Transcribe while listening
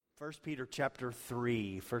First Peter chapter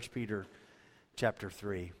 3. First Peter chapter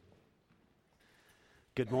 3.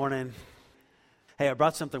 Good morning. Hey, I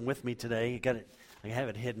brought something with me today. I have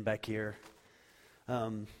it hidden back here.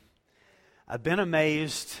 I've been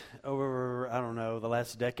amazed over, the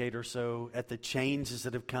last decade or so at the changes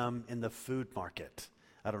that have come in the food market.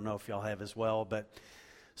 I don't know if y'all have as well, but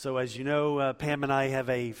so as you know, Pam and I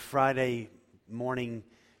have a Friday morning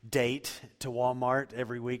date to Walmart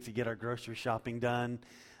every week to get our grocery shopping done.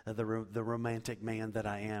 The romantic man that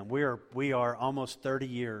I am. We are almost 30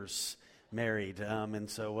 years married, and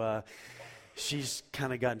so she's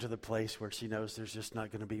kind of gotten to the place where she knows there's just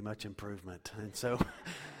not going to be much improvement, and so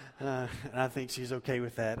I think she's okay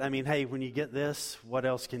with that. I mean, hey, when you get this, what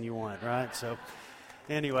else can you want, right? So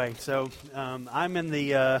anyway, I'm in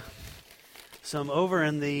the I'm over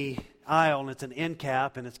in the aisle, and it's an end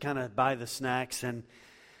cap, and it's kind of by the snacks, and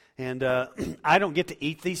I don't get to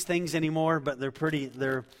eat these things anymore, but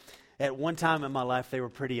they're at one time in my life, they were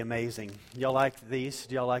pretty amazing. Y'all like these?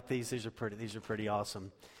 Do y'all like these? These are pretty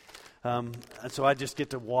awesome. And so I just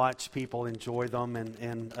get to watch people enjoy them,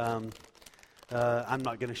 and I'm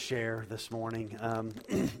not going to share this morning,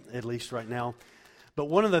 at least right now. But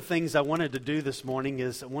one of the things I wanted to do this morning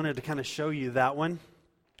is I wanted to kind of show you that one.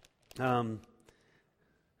 It's not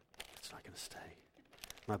going to stay.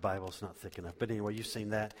 My Bible's not thick enough. But anyway, you've seen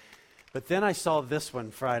that. But then I saw this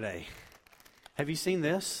one Friday. Have you seen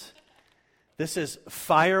this? This is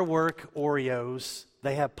Firework Oreos.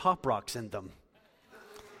 They have Pop Rocks in them.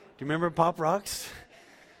 Do you remember Pop Rocks?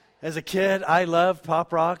 As a kid, I loved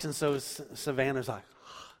Pop Rocks, and so Savannah's like,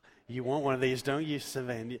 you want one of these, don't you,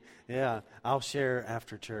 Savannah? Yeah, I'll share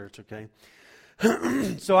after church, okay?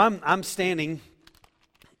 So I'm standing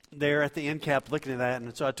there at the end cap looking at that,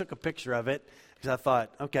 and so I took a picture of it. Because I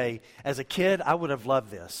thought, okay, as a kid, I would have loved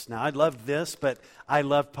this. Now, I loved this, but I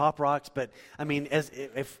loved Pop Rocks. But, I mean,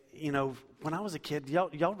 when I was a kid,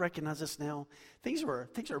 y'all recognize this now? Things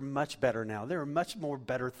are much better now. There are much more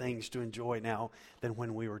better things to enjoy now than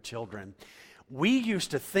when we were children. We used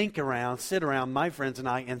to sit around, my friends and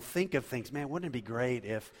I, and think of things. Man, wouldn't it be great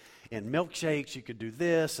if in milkshakes you could do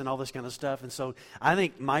this and all this kind of stuff? And so I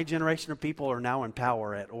think my generation of people are now in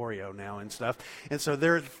power at Oreo now and stuff. And so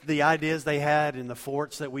they're the ideas they had in the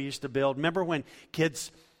forts that we used to build. Remember when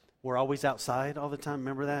kids were always outside all the time?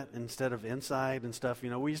 Remember that? Instead of inside and stuff.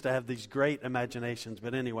 We used to have these great imaginations.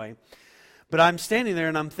 But anyway, I'm standing there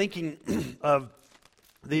and I'm thinking of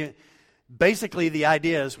basically the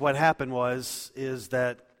idea is what happened is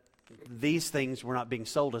that these things were not being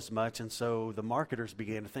sold as much, and so the marketers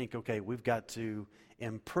began to think, okay, we've got to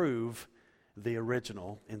improve the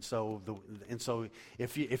original. And so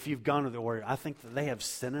if you've gone to the Oreo, I think that they have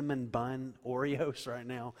cinnamon bun Oreos right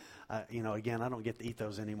now. Again, I don't get to eat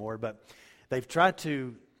those anymore, but they've tried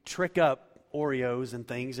to trick up Oreos and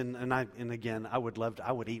things, and again, I would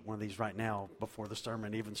eat one of these right now before the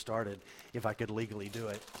sermon even started if I could legally do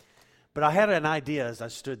it. But I had an idea as I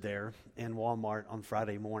stood there in Walmart on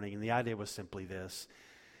Friday morning, and the idea was simply this.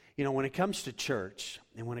 When it comes to church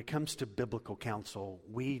and when it comes to biblical counsel,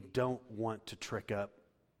 we don't want to trick up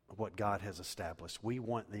what God has established. We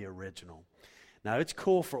want the original. Now, it's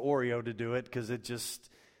cool for Oreo to do it because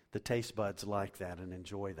the taste buds like that and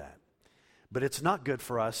enjoy that. But it's not good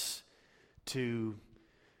for us to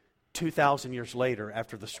 2,000 years later,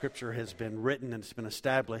 after the scripture has been written and it's been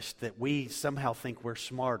established, that we somehow think we're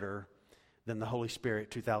smarter than the Holy Spirit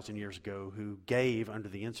 2,000 years ago, who gave, under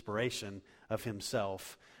the inspiration of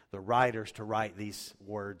himself, the writers to write these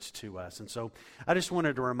words to us. And so I just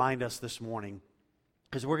wanted to remind us this morning,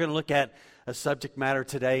 because we're going to look at a subject matter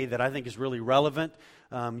today that I think is really relevant.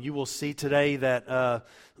 You will see today that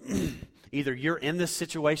either you're in this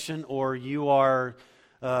situation or you are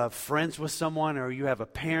friends with someone, or you have a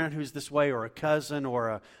parent who's this way, or a cousin, or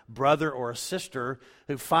a brother, or a sister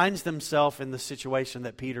who finds themselves in the situation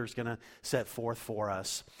that Peter's going to set forth for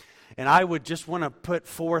us. And I would just want to put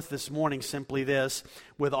forth this morning simply this: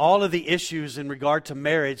 with all of the issues in regard to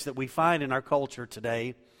marriage that we find in our culture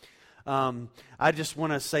today, I just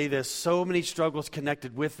want to say this: so many struggles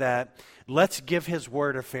connected with that. Let's give His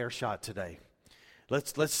Word a fair shot today.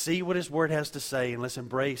 Let's see what His Word has to say, and let's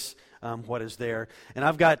embrace what is there. And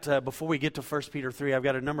I've got, before we get to 1 Peter 3, I've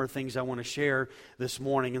got a number of things I want to share this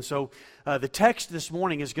morning. And so the text this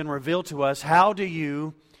morning is going to reveal to us, how do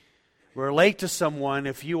you relate to someone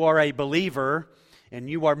if you are a believer and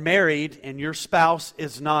you are married and your spouse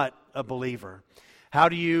is not a believer? How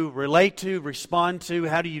do you relate to, respond to,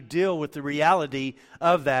 how do you deal with the reality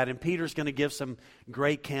of that? And Peter's going to give some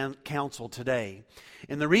great counsel today.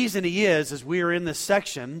 And the reason he is we are in this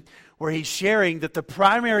section where he's sharing that the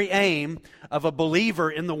primary aim of a believer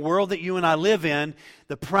in the world that you and I live in,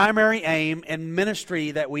 the primary aim and ministry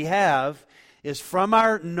that we have is from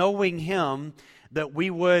our knowing him, that we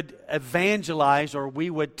would evangelize, or we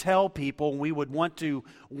would tell people, we would want to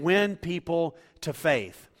win people to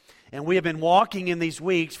faith. And we have been walking in these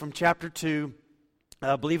weeks from chapter 2,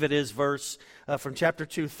 I believe it is from chapter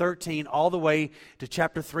 2, 13, all the way to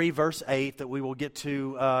chapter 3, verse 8, that we will get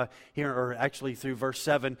to here, or actually through verse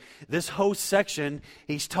 7. This whole section,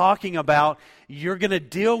 he's talking about you're going to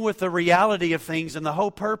deal with the reality of things, and the whole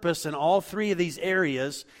purpose in all three of these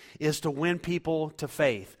areas is to win people to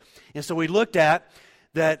faith. And so we looked at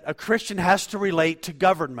that a Christian has to relate to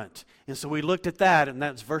government. And so we looked at that, and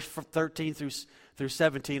that's verse 13 through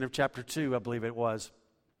 17 of chapter 2, I believe it was.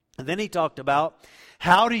 And then he talked about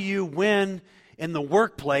how do you win in the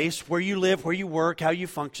workplace, where you live, where you work, how you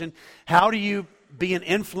function. How do you be an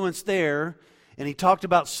influence there? And he talked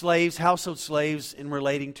about slaves, household slaves, in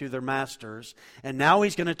relating to their masters. And now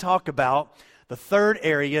he's going to talk about the third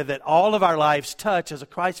area that all of our lives touch as a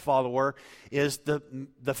Christ follower is the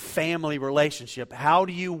family relationship. How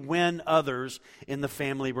do you win others in the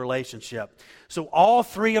family relationship? So all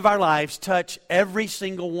three of our lives touch every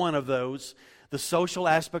single one of those, the social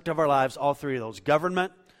aspect of our lives, all three of those: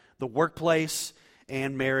 government, the workplace,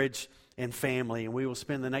 and marriage and family. And we will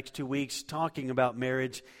spend the next 2 weeks talking about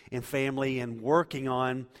marriage and family and working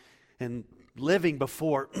on and living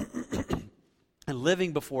before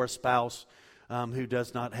a spouse who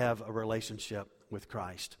does not have a relationship with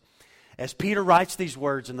Christ. As Peter writes these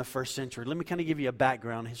words in the first century, let me kind of give you a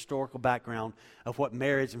background, historical background of what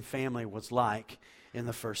marriage and family was like in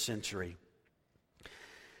the first century.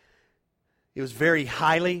 It was very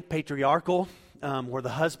highly patriarchal, where the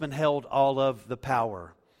husband held all of the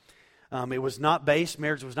power. Marriage was not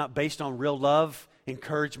based on real love,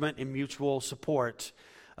 encouragement, and mutual support.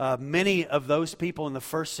 Many of those people in the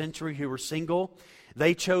first century who were single,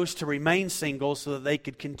 they chose to remain single so that they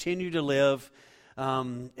could continue to live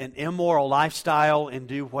an immoral lifestyle and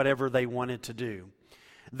do whatever they wanted to do.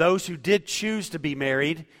 Those who did choose to be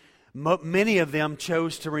married, many of them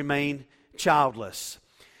chose to remain childless.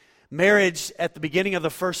 Marriage at the beginning of the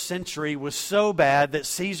first century was so bad that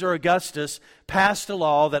Caesar Augustus passed a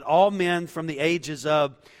law that all men from the ages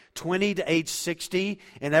of 20 to age 60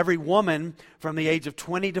 and every woman from the age of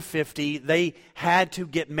 20 to 50, they had to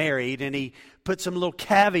get married. And he put some little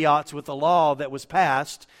caveats with the law that was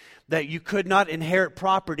passed, that you could not inherit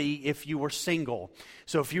property if you were single.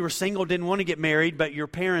 So if you were single, didn't want to get married, but your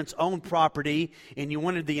parents owned property and you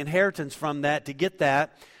wanted the inheritance from that to get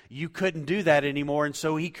that, you couldn't do that anymore. And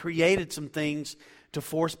so he created some things to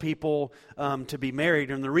force people to be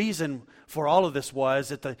married. And the reason for all of this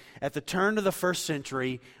was at the turn of the first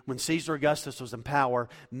century, when Caesar Augustus was in power,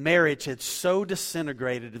 marriage had so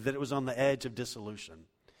disintegrated that it was on the edge of dissolution.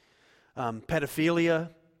 Pedophilia,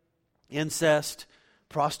 incest,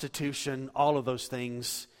 prostitution, all of those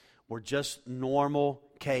things were just normal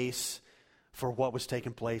case for what was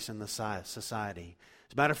taking place in the society.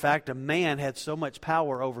 As a matter of fact, a man had so much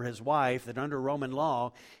power over his wife that under Roman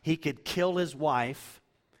law, he could kill his wife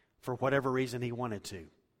for whatever reason he wanted to.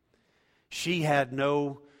 She had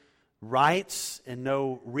no rights and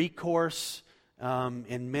no recourse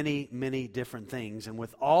in many, many different things. And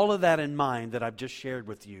with all of that in mind that I've just shared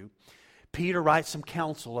with you, Peter writes some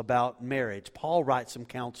counsel about marriage. Paul writes some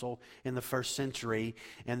counsel in the first century,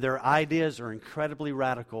 and their ideas are incredibly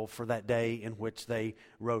radical for that day in which they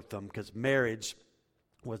wrote them, because marriage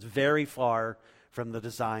was very far from the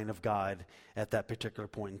design of God at that particular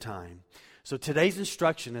point in time. So today's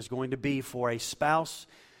instruction is going to be for a spouse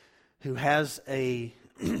who has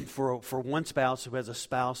for one spouse who has a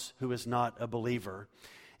spouse who is not a believer.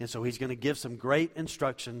 And so he's going to give some great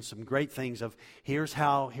instructions, some great things of here's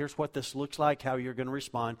what this looks like, how you're going to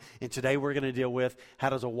respond. And today we're going to deal with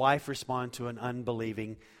how does a wife respond to an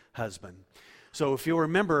unbelieving husband. So if you'll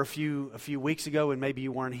remember a few weeks ago, and maybe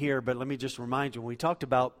you weren't here, but let me just remind you, when we talked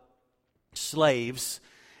about slaves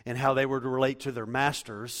and how they were to relate to their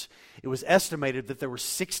masters, it was estimated that there were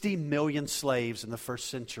 60 million slaves in the first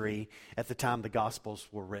century at the time the Gospels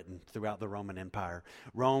were written throughout the Roman Empire.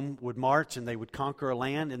 Rome would march and they would conquer a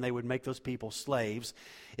land and they would make those people slaves.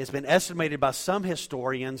 It's been estimated by some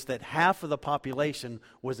historians that half of the population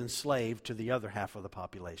was enslaved to the other half of the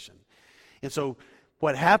population. And so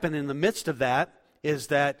what happened in the midst of that is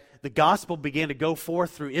that the gospel began to go forth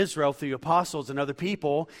through Israel, through apostles and other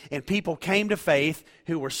people, and people came to faith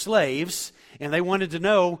who were slaves, and they wanted to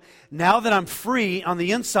know, now that I'm free on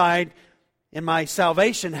the inside, in my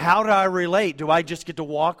salvation, how do I relate? Do I just get to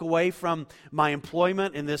walk away from my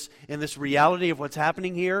employment in this reality of what's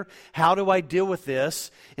happening here? How do I deal with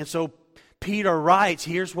this? And so Peter writes,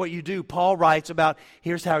 here's what you do. Paul writes about,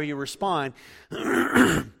 here's how you respond.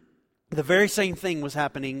 The very same thing was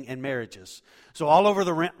happening in marriages. So all over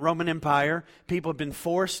the Roman Empire, people had been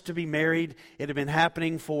forced to be married. It had been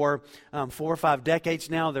happening for 4 or 5 decades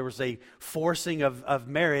now. There was a forcing of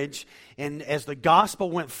marriage. And as the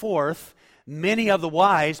gospel went forth, many of the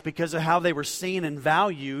wives, because of how they were seen and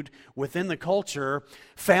valued within the culture,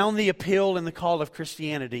 found the appeal and the call of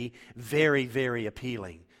Christianity very, very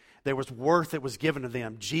appealing. There was worth that was given to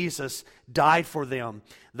them. Jesus died for them.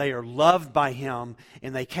 They are loved by Him,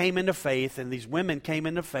 and they came into faith, and these women came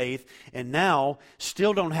into faith, and now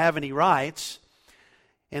still don't have any rights,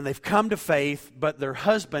 and they've come to faith, but their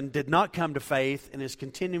husband did not come to faith and is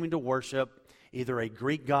continuing to worship either a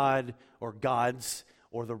Greek god or gods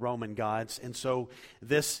or the Roman gods. And so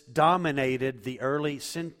this dominated the early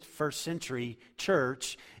first century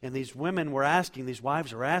church, and these women were asking, these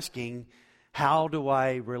wives are asking, how do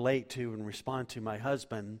I relate to and respond to my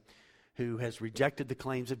husband who has rejected the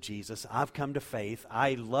claims of Jesus? I've come to faith.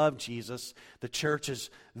 I love Jesus. The church is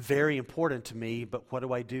very important to me, but what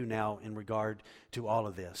do I do now in regard to all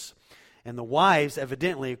of this? And the wives,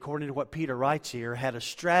 evidently, according to what Peter writes here, had a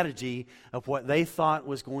strategy of what they thought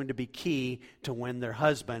was going to be key to win their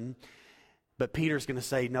husband. But Peter's going to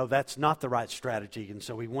say, no, that's not the right strategy. And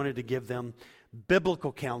so he wanted to give them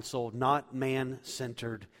biblical counsel, not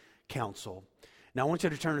man-centered counsel. Now I want you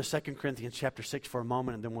to turn to 2 Corinthians chapter 6 for a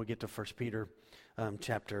moment, and then we'll get to 1 Peter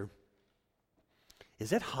chapter.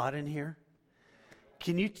 Is it hot in here?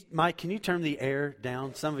 Mike, can you turn the air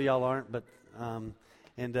down? Some of y'all aren't, but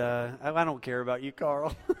I don't care about you,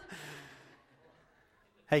 Carl.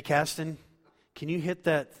 Hey, Caston, can you hit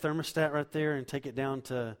that thermostat right there and take it down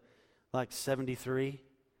to like 73?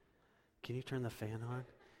 Can you turn the fan on?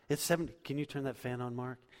 It's 70. Can you turn that fan on,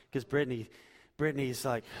 Mark? Because Brittany's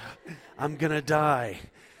like, I'm going to die.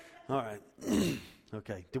 All right.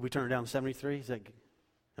 Okay. Did we turn it down to 73? Is that good?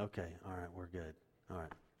 Okay. All right. We're good. All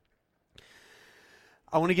right.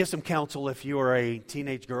 I want to give some counsel if you are a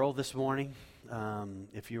teenage girl this morning,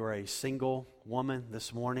 if you are a single woman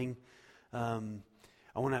this morning. I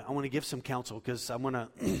want to give some counsel because I want to,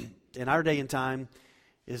 in our day and time,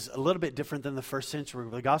 is a little bit different than the first century.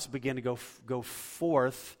 The gospel began to go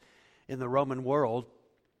forth in the Roman world,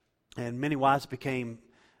 and many wives became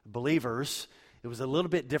believers. It was a little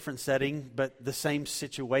bit different setting, but the same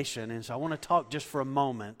situation. And so I want to talk just for a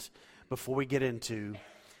moment before we get into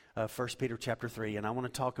 1 Peter chapter 3. And I want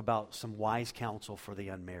to talk about some wise counsel for the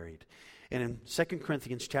unmarried. And in 2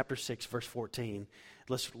 Corinthians chapter 6, verse 14,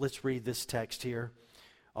 let's read this text here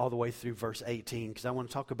all the way through verse 18, because I want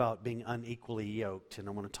to talk about being unequally yoked. And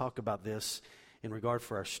I want to talk about this in regard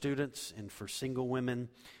for our students and for single women,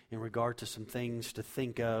 in regard to some things to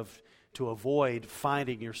think of to avoid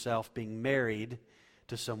finding yourself being married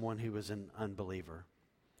to someone who is an unbeliever.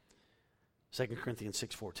 2 Corinthians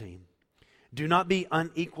 6:14. Do not be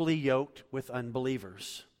unequally yoked with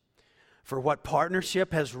unbelievers. For what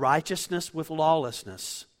partnership has righteousness with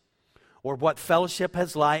lawlessness? Or what fellowship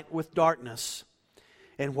has light with darkness?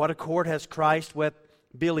 And what accord has Christ with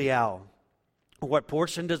Belial? What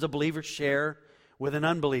portion does a believer share with an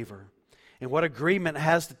unbeliever? And what agreement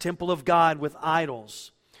has the temple of God with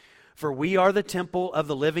idols? For we are the temple of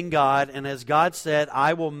the living God, and as God said,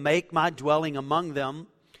 I will make my dwelling among them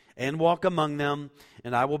and walk among them,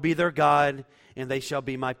 and I will be their God, and they shall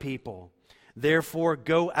be my people. Therefore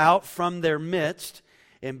go out from their midst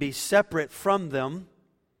and be separate from them,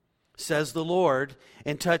 says the Lord,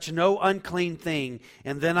 and touch no unclean thing.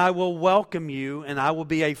 And then I will welcome you, and I will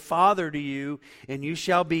be a father to you, and you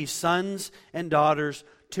shall be sons and daughters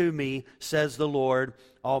to me, says the Lord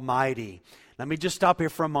Almighty. Let me just stop here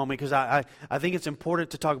for a moment, because I think it's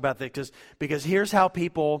important to talk about this, because here's how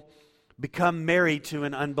people become married to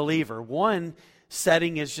an unbeliever. One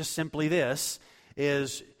setting is just simply this,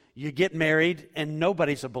 is you get married and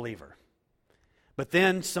nobody's a believer. But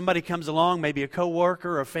then somebody comes along, maybe a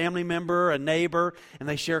coworker, a family member, a neighbor, and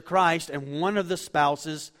they share Christ, and one of the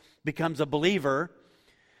spouses becomes a believer,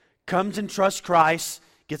 comes and trusts Christ,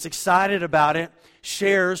 gets excited about it,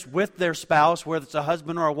 shares with their spouse, whether it's a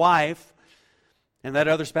husband or a wife, and that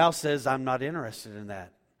other spouse says, I'm not interested in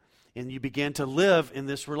that. And you begin to live in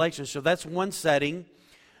this relationship. So that's one setting.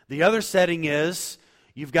 The other setting is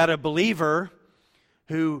you've got a believer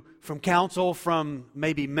who, from counsel from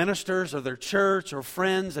maybe ministers or their church or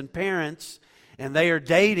friends and parents, and they are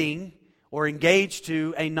dating or engaged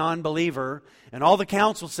to a non-believer, and all the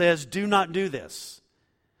counsel says, do not do this.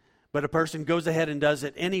 But a person goes ahead and does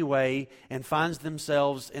it anyway and finds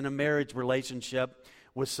themselves in a marriage relationship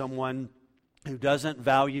with someone who doesn't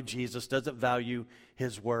value Jesus, doesn't value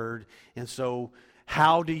His Word. And so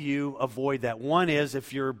how do you avoid that? One is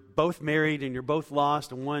if you're both married and you're both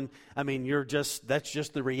lost, and one, that's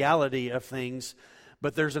just the reality of things.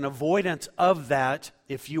 But there's an avoidance of that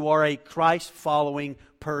if you are a Christ-following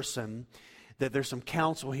person, that there's some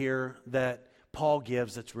counsel here that Paul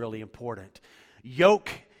gives that's really important.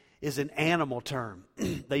 Yoke is an animal term.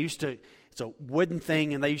 It's a wooden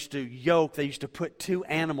thing, and they used to put two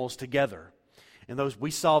animals together. And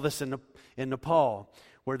we saw this in Nepal,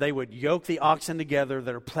 where they would yoke the oxen together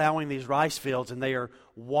that are plowing these rice fields, and they are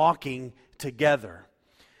walking together.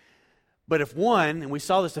 But if one, and we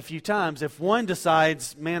saw this a few times, if one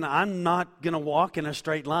decides, man, I'm not going to walk in a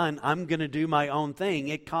straight line, I'm going to do my own thing,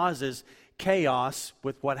 it causes chaos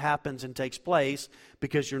with what happens and takes place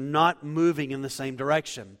because you're not moving in the same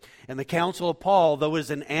direction. And the counsel of Paul, though it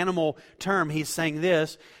is an animal term, he's saying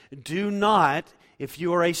this: do not, if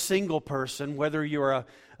you are a single person, whether you're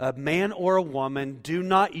a man or a woman, do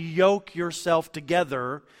not yoke yourself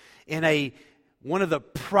together. One of the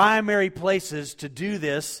primary places to do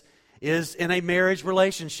this is in a marriage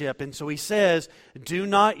relationship. And so he says, do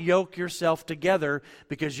not yoke yourself together,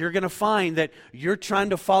 because you're going to find that you're trying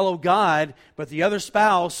to follow God, but the other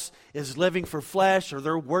spouse is living for flesh, or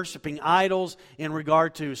they're worshiping idols in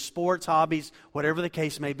regard to sports, hobbies, whatever the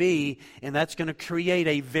case may be, and that's going to create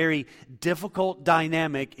a very difficult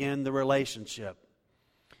dynamic in the relationship.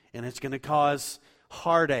 And it's going to cause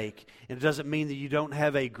heartache. And it doesn't mean that you don't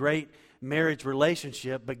have a great marriage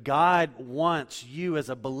relationship, but God wants you as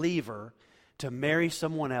a believer to marry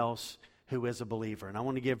someone else who is a believer. And I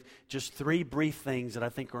want to give just 3 brief things that I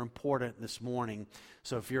think are important this morning.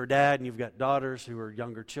 So if you're a dad and you've got daughters who are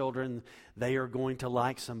younger children, they are going to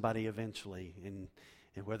like somebody eventually. And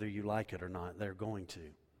whether you like it or not, they're going to.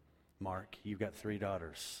 Mark, you've got 3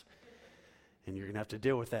 daughters. And you're going to have to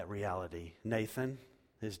deal with that reality. Nathan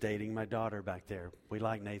is dating my daughter back there. We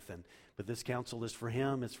like Nathan. But this counsel is for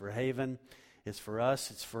him, it's for Haven, it's for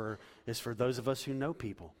us, it's for those of us who know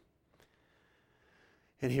people.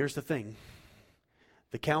 And here's the thing.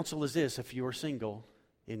 The counsel is this: if you are single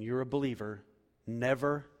and you're a believer,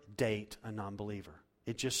 never date a non-believer.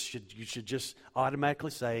 You should just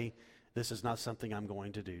automatically say, this is not something I'm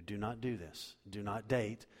going to do. Do not do this. Do not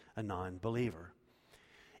date a non-believer.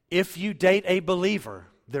 If you date a believer,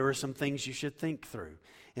 there are some things you should think through.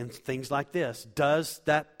 And things like this: does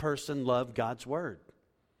that person love God's Word?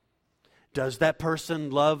 Does that person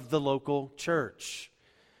love the local church?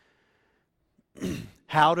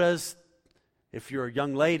 If you're a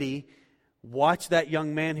young lady, watch that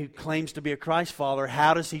young man who claims to be a Christ follower.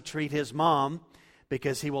 How does he treat his mom?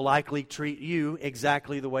 Because he will likely treat you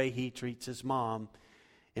exactly the way he treats his mom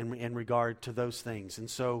in regard to those things. And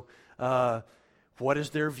so, what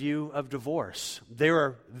is their view of divorce? There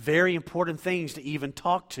are very important things to even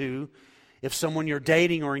talk to if someone you're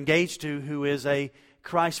dating or engaged to who is a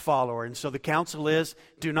Christ follower. And so the counsel is,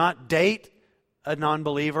 do not date a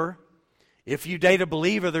non-believer. If you date a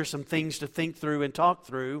believer, there's some things to think through and talk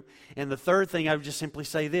through. And the third thing, I would just simply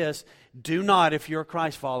say this: do not, if you're a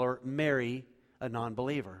Christ follower, marry a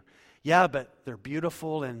non-believer. Yeah, but they're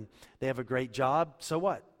beautiful and they have a great job. So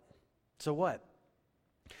what? So what?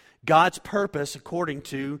 God's purpose, according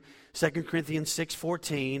to 2 Corinthians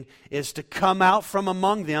 6:14, is to come out from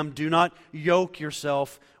among them. Do not yoke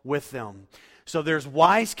yourself with them. So there's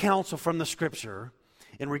wise counsel from the Scripture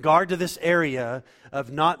in regard to this area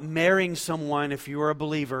of not marrying someone, if you are a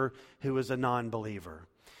believer, who is a non-believer.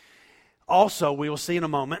 Also, we will see in a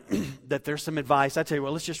moment that there's some advice. I tell you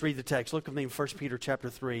what, let's just read the text. Look with me in 1 Peter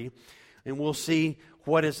chapter 3, and we'll see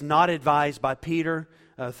what is not advised by Peter.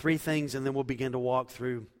 3 things, and then we'll begin to walk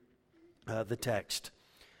through the text.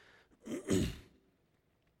 1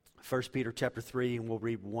 Peter chapter 3, and we'll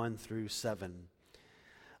read 1 through 7.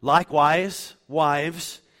 Likewise,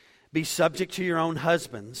 wives, be subject to your own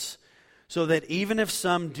husbands, so that even if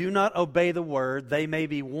some do not obey the word, they may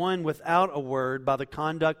be won without a word by the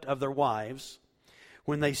conduct of their wives,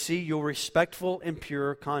 when they see your respectful and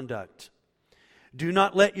pure conduct. Do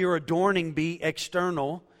not let your adorning be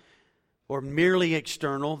external, or merely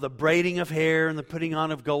external, the braiding of hair and the putting on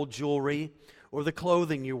of gold jewelry, or the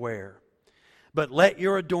clothing you wear. But let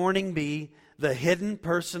your adorning be the hidden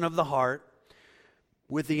person of the heart,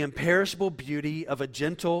 with the imperishable beauty of a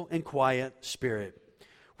gentle and quiet spirit,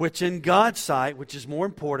 which in God's sight, which is more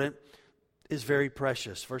important, is very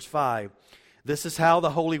precious. Verse 5, this is how the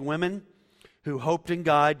holy women who hoped in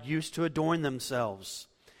God used to adorn themselves,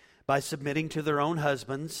 by submitting to their own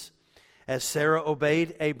husbands, as Sarah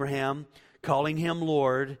obeyed Abraham, calling him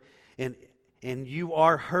Lord, and you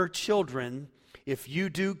are her children if you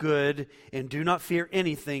do good and do not fear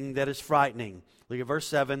anything that is frightening. Look at verse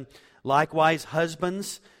 7. Likewise,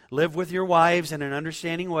 husbands, live with your wives in an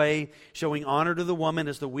understanding way, showing honor to the woman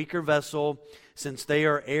as the weaker vessel, since they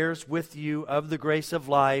are heirs with you of the grace of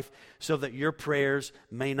life, so that your prayers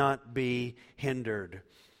may not be hindered.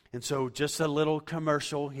 And so just a little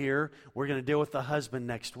commercial here. We're going to deal with the husband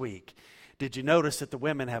next week. Did you notice that the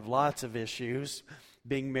women have lots of issues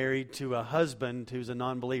being married to a husband who's a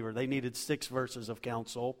non-believer? They needed 6 verses of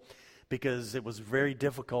counsel because it was very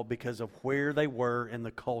difficult because of where they were in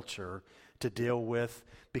the culture to deal with,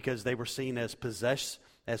 because they were seen as possessions.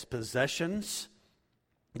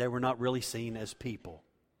 They were not really seen as people.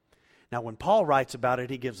 Now, when Paul writes about it,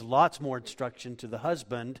 he gives lots more instruction to the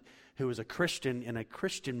husband who is a Christian in a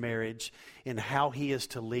Christian marriage in how he is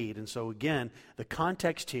to lead. And so again, the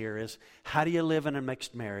context here is, how do you live in a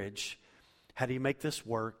mixed marriage? How do you make this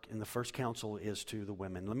work? And the first counsel is to the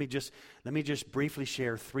women. Let me just briefly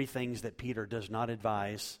share 3 things that Peter does not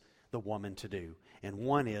advise the woman to do. And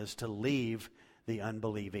one is to leave the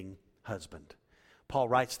unbelieving husband. Paul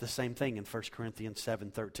writes the same thing in 1 Corinthians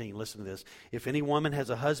 7:13. Listen to this. If any woman has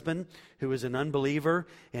a husband who is an unbeliever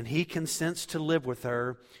and he consents to live with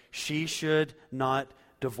her, she should not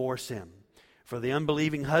divorce him. For the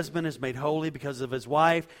unbelieving husband is made holy because of his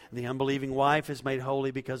wife, and the unbelieving wife is made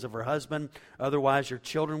holy because of her husband. Otherwise your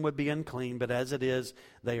children would be unclean, but as it is,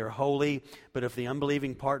 they are holy. But if the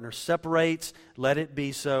unbelieving partner separates, let it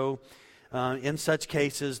be so. In such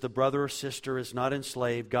cases, the brother or sister is not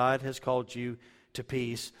enslaved. God has called you to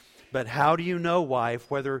peace. But how do you know, wife,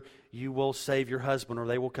 whether you will save your husband or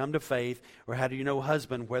they will come to faith? Or how do you know,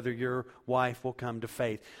 husband, whether your wife will come to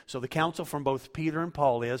faith? So the counsel from both Peter and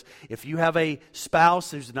Paul is, if you have a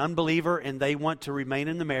spouse who's an unbeliever and they want to remain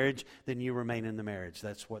in the marriage, then you remain in the marriage.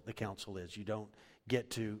 That's what the counsel is. You don't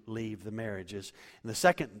get to leave the marriages. And the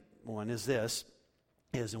second one is this,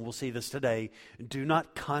 and we'll see this today, do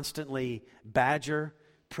not constantly badger,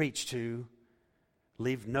 preach to,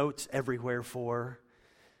 leave notes everywhere for,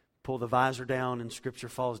 pull the visor down and scripture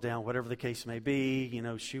falls down, whatever the case may be,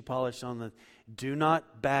 shoe polish on the... Do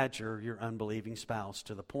not badger your unbelieving spouse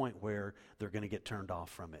to the point where they're going to get turned off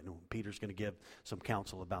from it. And Peter's going to give some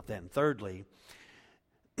counsel about that. And thirdly,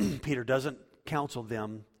 Peter doesn't counsel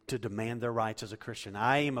them to demand their rights as a Christian.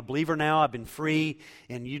 I am a believer now, I've been free,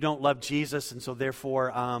 and you don't love Jesus, and so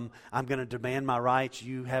therefore I'm going to demand my rights.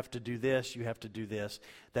 You have to do this, you have to do this.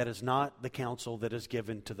 That is not the counsel that is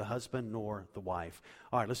given to the husband nor the wife.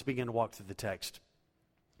 All right, let's begin to walk through the text.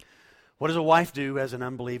 What does a wife do as an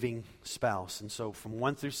unbelieving spouse? And so from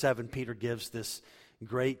 1 through 7, Peter gives this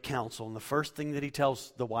great counsel. And the first thing that he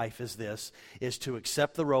tells the wife is this, is to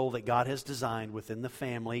accept the role that God has designed within the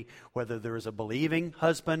family, whether there is a believing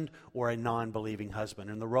husband or a non-believing husband.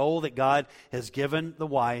 And the role that God has given the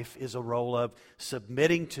wife is a role of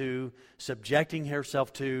submitting to, subjecting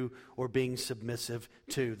herself to, or being submissive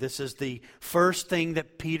to. This is the first thing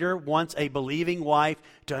that Peter wants a believing wife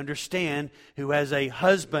to understand who has a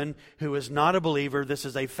husband who is not a believer. This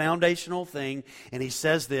is a foundational thing. And he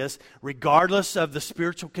says this, regardless of the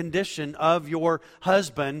spiritual condition of your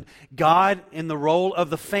husband, God, in the role of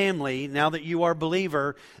the family, now that you are a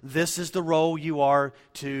believer, this is the role you are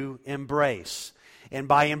to embrace. And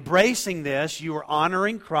by embracing this, you are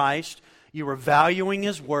honoring Christ, you are valuing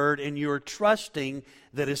His Word, and you are trusting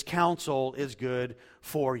that His counsel is good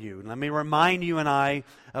for you. And let me remind you and I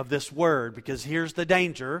of this word, because here's the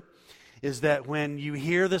danger, is that when you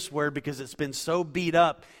hear this word, because it's been so beat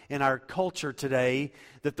up in our culture today,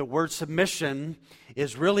 that the word submission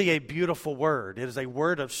is really a beautiful word. It is a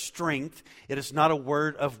word of strength. It is not a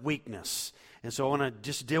word of weakness. And so I want to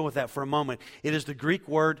just deal with that for a moment. It is the Greek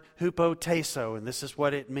word hupotasso, and this is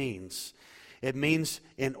what it means. It means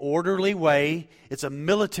an orderly way. It's a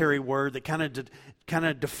military word that kind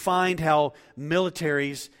of defined how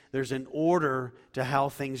militaries, there's an order to how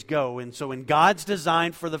things go. And so in God's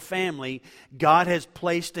design for the family, God has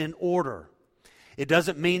placed an order. It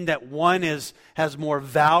doesn't mean that one has more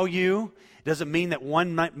value. It doesn't mean that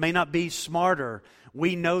one may not be smarter.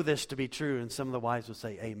 We know this to be true, and some of the wives will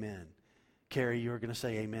say amen. Carrie, you're going to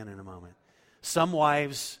say amen in a moment. Some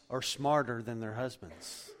wives are smarter than their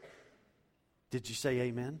husbands. Did you say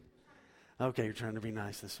amen? Okay, you're trying to be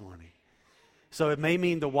nice this morning. So it may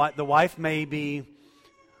mean the wife may be,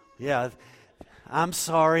 I'm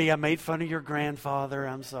sorry, I made fun of your grandfather,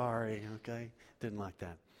 I'm sorry, okay? Didn't like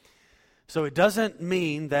that. So it doesn't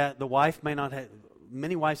mean that the wife may not have,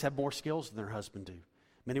 many wives have more skills than their husband do.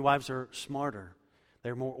 Many wives are smarter.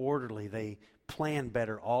 They're more orderly. They plan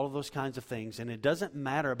better, all of those kinds of things. And it doesn't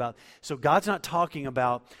matter about, so God's not talking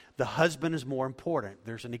about the husband is more important.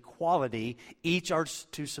 There's an equality. Each are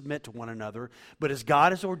to submit to one another. But as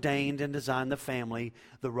God has ordained and designed the family,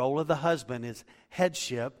 the role of the husband is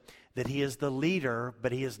headship, that he is the leader,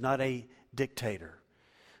 but he is not a dictator.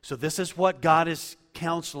 So this is what God is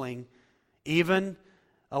counseling even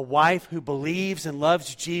a wife who believes and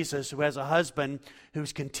loves Jesus, who has a husband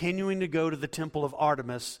who's continuing to go to the temple of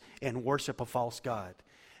Artemis and worship a false god.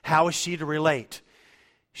 How is she to relate?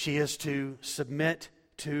 She is to submit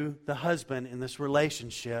to the husband in this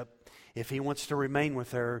relationship. If he wants to remain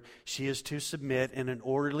with her, she is to submit in an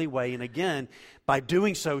orderly way. And again, by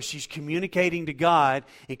doing so, she's communicating to God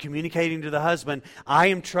and communicating to the husband, I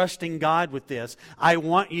am trusting God with this. I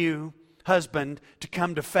want you, husband, to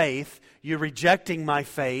come to faith. You're rejecting my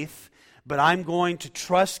faith, but I'm going to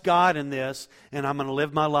trust God in this, and I'm going to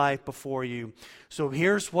live my life before you. So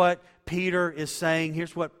here's what Peter is saying.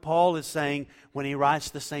 Here's what Paul is saying when he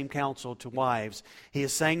writes the same counsel to wives. He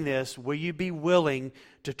is saying this: will you be willing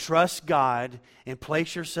to trust God and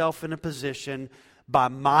place yourself in a position by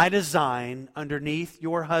my design underneath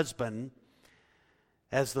your husband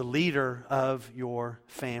as the leader of your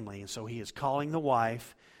family? And so he is calling the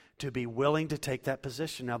wife to be willing to take that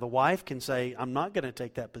position. Now the wife can say, I'm not going to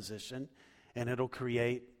take that position, and it'll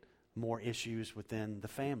create more issues within the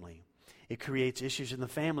family. It creates issues in the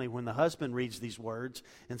family when the husband reads these words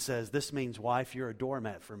and says, this means, wife, you're a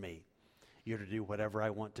doormat for me. You're to do whatever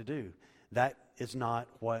I want to do. That is not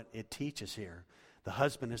what it teaches here. The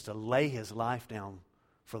husband is to lay his life down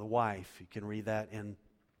for the wife. You can read that in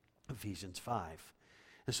Ephesians 5.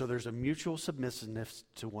 And so there's a mutual submissiveness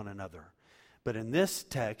to one another. But in this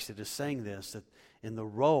text, it is saying this, that in the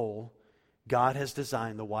role, God has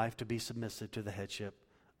designed the wife to be submissive to the headship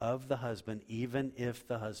of the husband, even if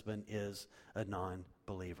the husband is a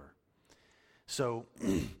non-believer. So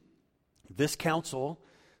this counsel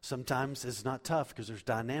sometimes is not tough because there's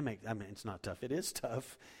dynamic. I mean, it's not tough. It is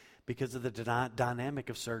tough because of the dynamic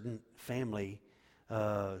of certain family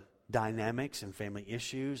dynamics and family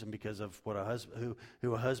issues, and because of what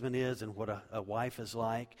who a husband is and what a wife is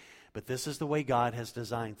like. But this is the way God has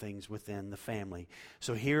designed things within the family.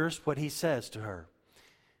 So here's what he says to her.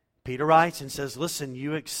 Peter writes and says, listen,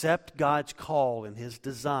 you accept God's call and his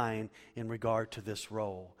design in regard to this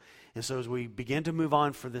role. And so as we begin to move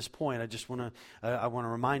on for this point, I want to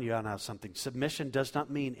remind you of something. Submission does not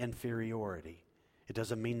mean inferiority. It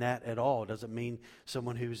doesn't mean that at all. It doesn't mean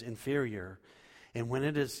someone who's inferior. And when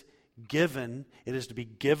it is given, it is to be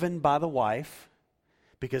given by the wife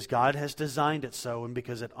because God has designed it so and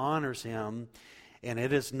because it honors him. And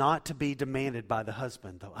it is not to be demanded by the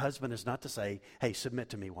husband. The husband is not to say, hey, submit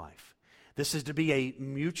to me, wife. This is to be a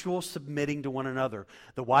mutual submitting to one another.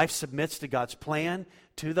 The wife submits to God's plan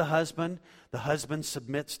to the husband. The husband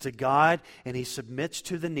submits to God, and he submits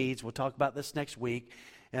to the needs. We'll talk about this next week,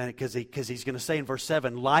 because he's going to say in verse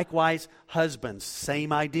 7, likewise, husbands,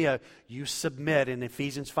 same idea. You submit, and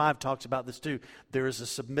Ephesians 5 talks about this too. There is a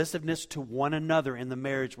submissiveness to one another in the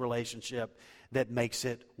marriage relationship that makes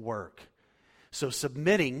it work. So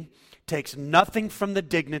submitting takes nothing from the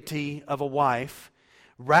dignity of a wife.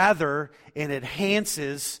 Rather, it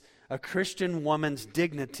enhances a Christian woman's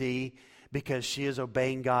dignity because she is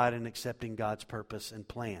obeying God and accepting God's purpose and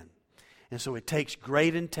plan. And so it takes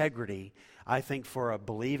great integrity, I think, for a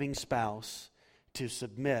believing spouse to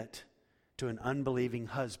submit to an unbelieving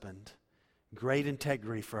husband. Great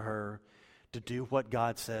integrity for her to do what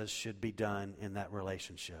God says should be done in that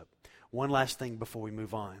relationship. One last thing before we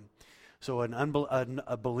move on. So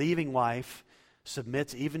a believing wife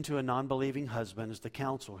submits even to a non-believing husband is the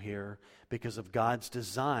counsel here because of God's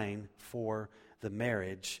design for the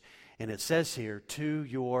marriage. And it says here, to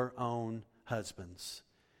your own husbands.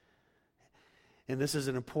 And this is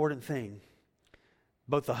an important thing.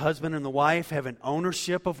 Both the husband and the wife have an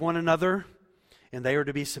ownership of one another, and they are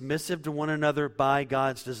to be submissive to one another by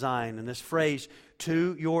God's design. And this phrase,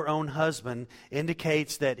 to your own husband,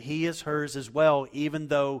 indicates that he is hers as well, even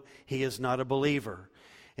though he is not a believer.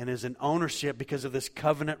 And is an ownership because of this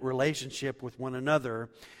covenant relationship with one another.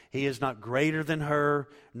 He is not greater than her,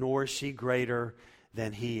 nor is she greater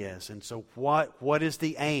than he is. And so what is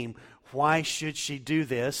the aim? Why should she do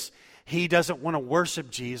this? He doesn't want to worship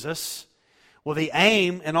Jesus. Well, the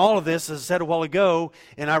aim in all of this, as I said a while ago,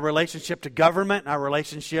 in our relationship to government, our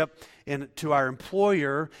relationship to our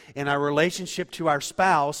employer, in our relationship to our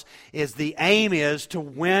spouse, is the aim is to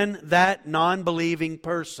win that non-believing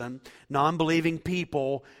person, non-believing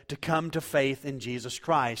people, to come to faith in Jesus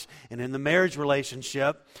Christ. And in the marriage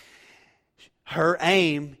relationship, her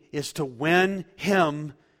aim is to win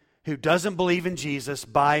him who doesn't believe in Jesus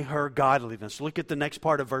by her godliness. Look at the next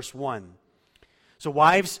part of verse 1. So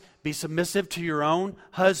wives, be submissive to your own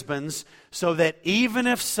husbands, so that even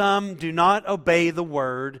if some do not obey the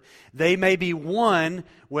word, they may be won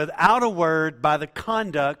without a word by the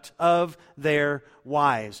conduct of their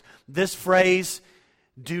wives. This phrase,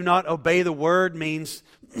 do not obey the word, means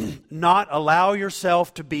not allow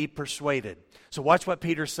yourself to be persuaded. So watch what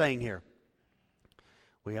Peter's saying here.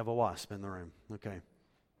 We have a wasp in the room. Okay.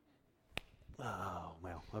 Oh,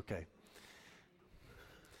 well, okay.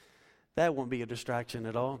 That won't be a distraction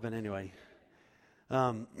at all, but anyway.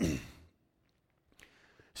 So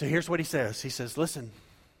here's what he says. He says, listen,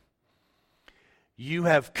 you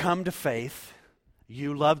have come to faith.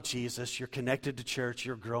 You love Jesus. You're connected to church.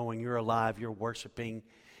 You're growing. You're alive. You're worshiping.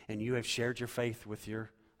 And you have shared your faith with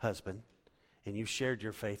your husband. And you've shared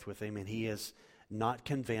your faith with him. And he is not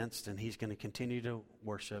convinced. And he's going to continue to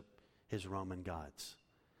worship his Roman gods.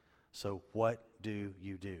 So what do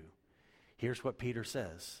you do? Here's what Peter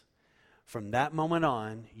says. From that moment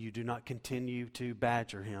on, you do not continue to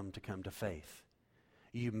badger him to come to faith.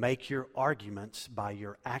 You make your arguments by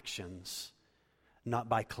your actions, not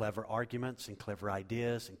by clever arguments and clever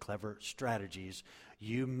ideas and clever strategies.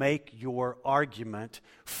 You make your argument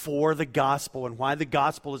for the gospel and why the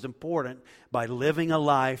gospel is important by living a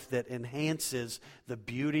life that enhances the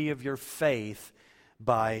beauty of your faith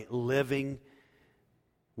by living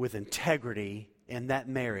with integrity in that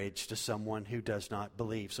marriage to someone who does not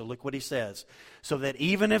believe. So look what he says. So that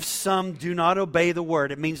even if some do not obey the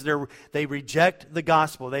word, it means they reject the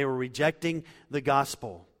gospel. They were rejecting the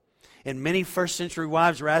gospel. And many first century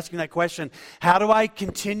wives were asking that question, how do I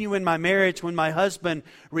continue in my marriage when my husband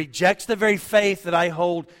rejects the very faith that I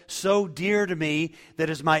hold so dear to me, that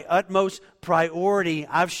is my utmost priority?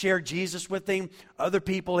 I've shared Jesus with him. Other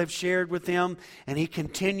people have shared with him. And he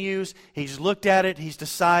continues. He's looked at it. He's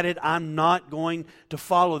decided, I'm not going to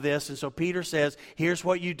follow this. And so Peter says, here's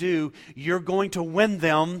what you do. You're going to win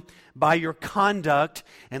them by your conduct.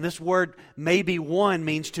 And this word maybe won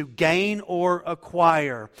means to gain or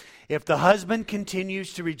acquire. If the husband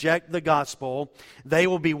continues to reject the gospel, they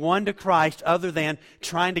will be won to Christ other than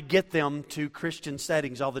trying to get them to Christian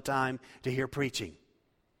settings all the time to hear preaching.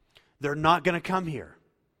 They're not going to come here.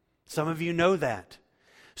 Some of you know that.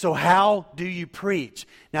 So how do you preach?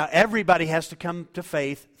 Now, everybody has to come to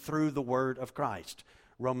faith through the word of Christ.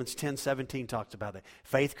 Romans 10:17 talks about that.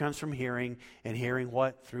 Faith comes from hearing, and hearing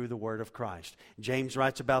what? Through the word of Christ. James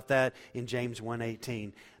writes about that in James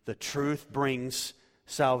 1:18. The truth brings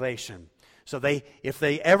salvation. So if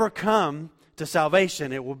they ever come to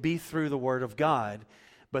salvation, it will be through the word of God.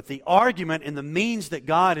 But the argument and the means that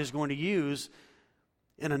God is going to use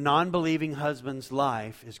in a non-believing husband's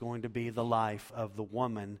life is going to be the life of the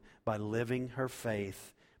woman by living her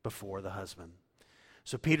faith before the husband.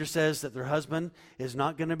 So Peter says that their husband is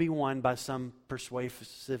not going to be won by some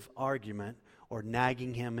persuasive argument or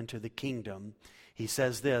nagging him into the kingdom. He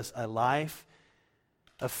says this, a life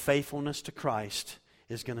of faithfulness to Christ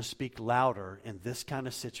is going to speak louder in this kind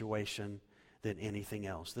of situation than anything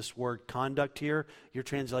else. This word conduct here, your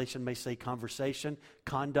translation may say conversation.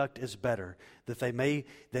 Conduct is better.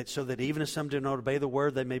 So that even if some do not obey the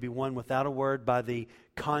word, they may be won without a word by the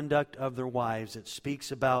conduct of their wives. It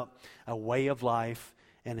speaks about a way of life,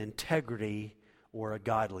 an integrity, or a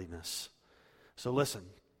godliness. So listen,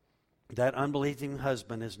 that unbelieving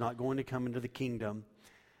husband is not going to come into the kingdom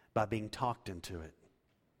by being talked into it,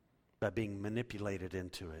 by being manipulated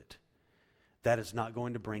into it. That is not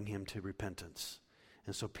going to bring him to repentance.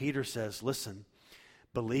 And so Peter says, listen,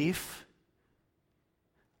 belief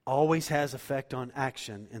always has effect on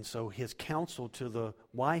action. And so his counsel to the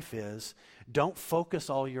wife is, don't focus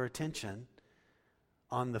all your attention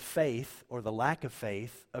on the faith or the lack of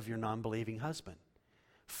faith of your non-believing husband.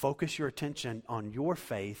 Focus your attention on your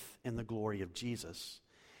faith in the glory of Jesus,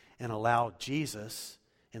 and allow Jesus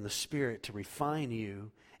and the Spirit to refine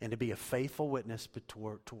you and to be a faithful witness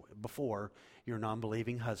before your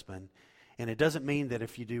non-believing husband. And it doesn't mean that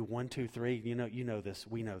if you do 1, 2, 3, you know this,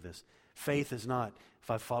 we know this. Faith is not, if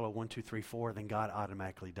I follow 1, 2, 3, 4, then God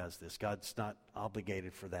automatically does this. God's not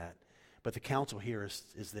obligated for that. But the counsel here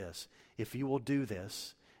is this. If you will do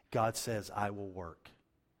this, God says, I will work.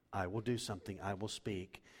 I will do something. I will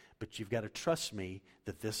speak. But you've got to trust me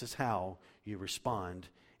that this is how you respond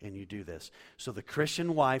and you do this. So the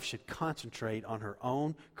Christian wife should concentrate on her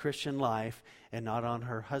own Christian life and not on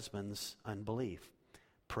her husband's unbelief.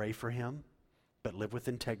 Pray for him, but live with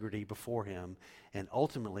integrity before him. And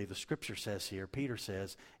ultimately, the Scripture says here, Peter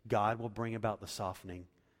says, God will bring about the softening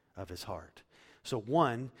of his heart. So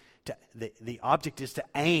one, the object is to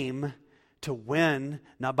aim to win,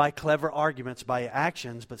 not by clever arguments, by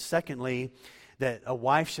actions, but secondly, that a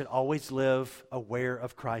wife should always live aware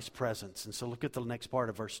of Christ's presence. And so look at the next part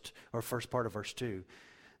of first part of verse 2.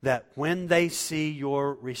 That when they see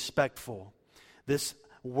you're respectful, this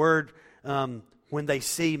word, when they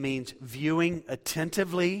see, means viewing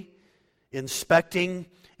attentively, inspecting,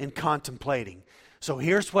 and contemplating. So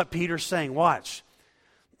here's what Peter's saying. Watch.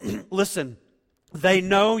 Listen, they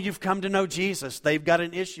know you've come to know Jesus. They've got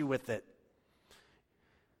an issue with it.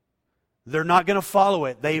 They're not going to follow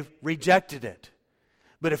it. They've rejected it.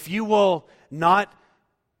 But if you will not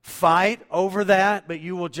fight over that, but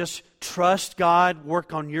you will just trust God,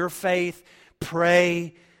 work on your faith,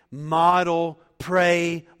 pray, model,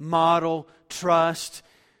 trust,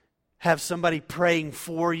 have somebody praying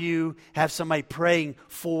for you, have somebody praying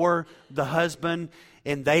for the husband,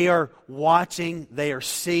 and they are watching, they are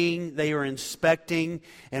seeing, they are inspecting,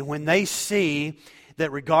 and when they see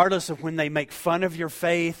that regardless of when they make fun of your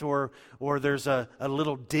faith or there's a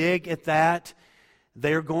little dig at that,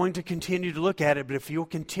 they're going to continue to look at it. But if you'll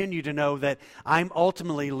continue to know that I'm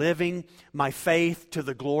ultimately living my faith to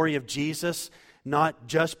the glory of Jesus, not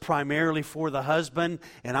just primarily for the husband,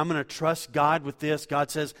 and I'm going to trust God with this. God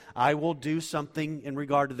says, I will do something in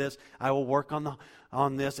regard to this. I will work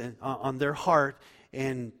on this and on their heart.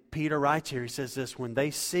 And Peter writes here, he says this, when they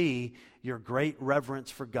see your great reverence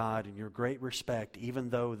for God and your great respect, even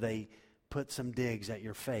though they put some digs at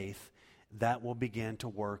your faith, that will begin to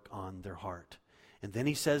work on their heart. And then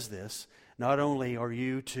he says this, not only are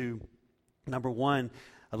you to, number one,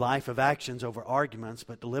 a life of actions over arguments,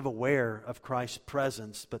 but to live aware of Christ's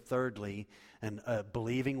presence, but thirdly, a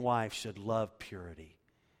believing wife should love purity.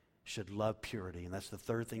 Should love purity. And that's the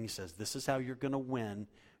third thing he says. This is how you're going to win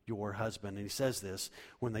your husband. And he says this,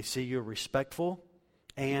 when they see you respectful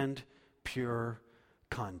and pure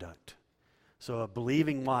conduct. So a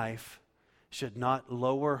believing wife should not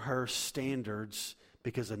lower her standards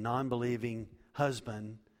because a non-believing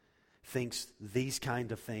husband thinks these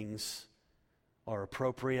kind of things are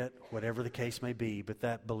appropriate, whatever the case may be. But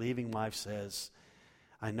that believing wife says,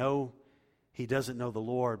 I know he doesn't know the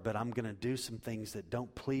Lord, but I'm going to do some things that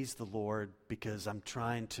don't please the Lord because I'm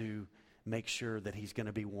trying to make sure that he's going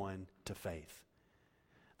to be won to faith.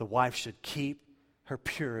 The wife should keep her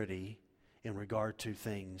purity in regard to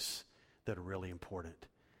things that are really important.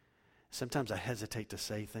 Sometimes I hesitate to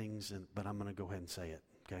say things, but I'm going to go ahead and say it,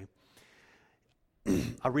 okay?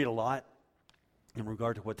 I read a lot in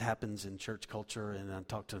regard to what happens in church culture, and I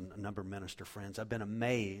talk to a number of minister friends. I've been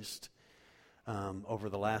amazed over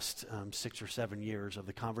the last 6 or 7 years of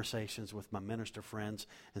the conversations with my minister friends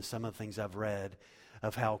and some of the things I've read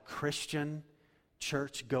of how Christian,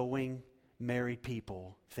 church-going, married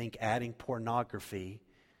people think adding pornography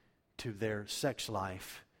to their sex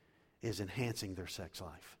life is enhancing their sex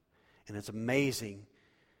life. And it's amazing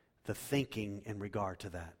the thinking in regard to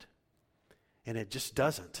that. And it just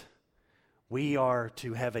doesn't. We are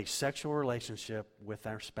to have a sexual relationship with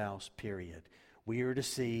our spouse, period. We are to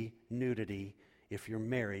see nudity if you're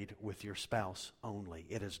married with your spouse only.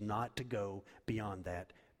 It is not to go beyond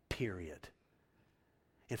that, period.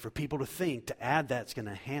 And for people to think to add that's going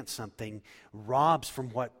to enhance something robs from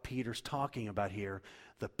what Peter's talking about here,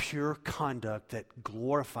 the pure conduct that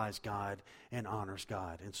glorifies God and honors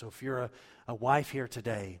God. And so if you're a wife here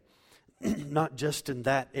today, not just in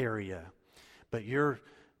that area, but your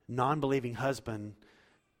non-believing husband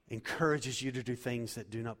encourages you to do things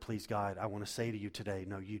that do not please God, I want to say to you today,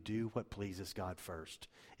 no, you do what pleases God first.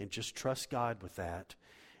 And just trust God with that,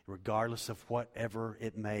 regardless of whatever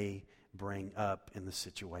it may bring up in the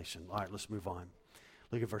situation. All right, let's move on.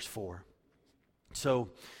 Look at verse 4. So,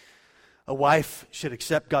 a wife should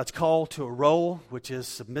accept God's call to a role, which is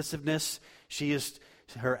submissiveness.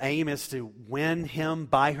 Her aim is to win him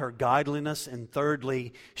by her godliness. And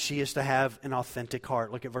thirdly, she is to have an authentic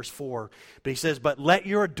heart. Look at verse 4. But he says, but let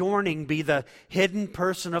your adorning be the hidden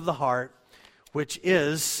person of the heart, which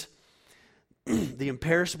is the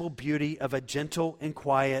imperishable beauty of a gentle and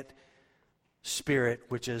quiet spirit,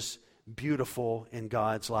 which is beautiful in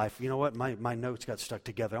God's life. You know what? My notes got stuck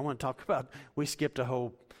together. I want to talk about, we skipped a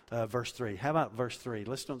whole verse 3. How about verse 3?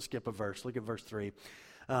 Let's don't skip a verse. Look at verse 3.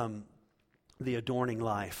 The adorning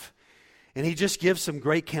life. And he just gives some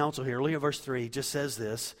great counsel here. Look at verse 3. He just says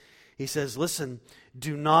this. He says, listen,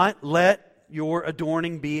 do not let your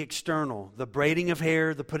adorning be external, the braiding of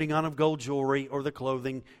hair, the putting on of gold jewelry, or the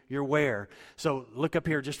clothing you wear. So look up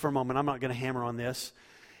here just for a moment. I'm not going to hammer on this.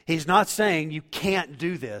 He's not saying you can't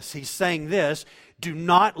do this. He's saying this, do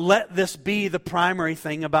not let this be the primary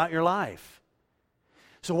thing about your life.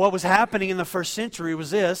 So what was happening in the first century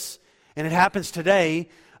was this, and it happens today.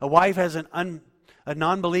 A wife has an a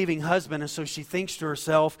non-believing husband, and so she thinks to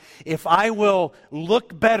herself, if I will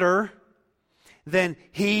look better, then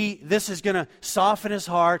this is going to soften his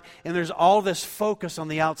heart, and there's all this focus on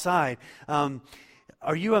the outside.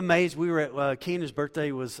 Are you amazed? We were at Keenan's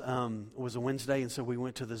birthday was a Wednesday, and so we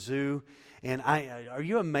went to the zoo. And are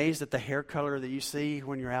you amazed at the hair color that you see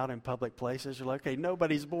when you're out in public places? You're like, okay,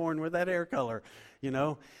 nobody's born with that hair color, you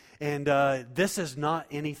know. And this is not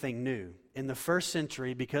anything new. In the first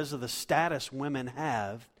century, because of the status women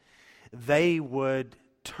have, they would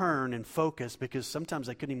turn and focus, because sometimes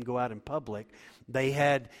they couldn't even go out in public. They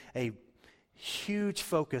had a huge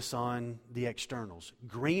focus on the externals.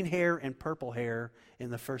 Green hair and purple hair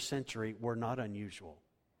in the first century were not unusual.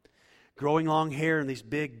 Growing long hair and these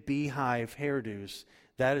big beehive hairdos,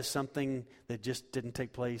 that is something that just didn't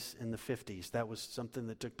take place in the 50s. That was something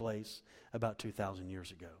that took place about 2,000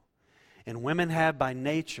 years ago. And women have by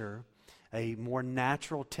nature a more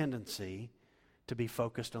natural tendency to be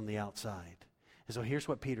focused on the outside. And so here's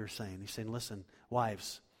what Peter's saying. He's saying, listen,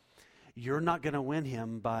 wives, you're not going to win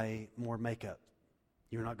him by more makeup.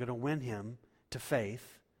 You're not going to win him to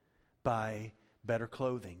faith by better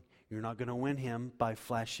clothing. You're not going to win him by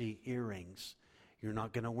flashy earrings. You're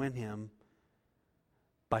not going to win him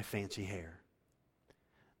by fancy hair.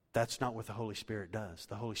 That's not what the Holy Spirit does.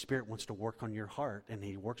 The Holy Spirit wants to work on your heart, and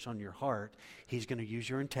He works on your heart. He's going to use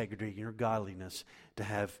your integrity, your godliness to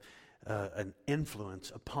have an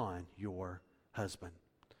influence upon your husband.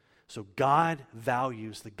 So God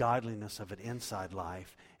values the godliness of an inside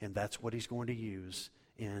life, and that's what He's going to use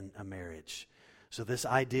in a marriage. So this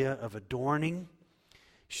idea of adorning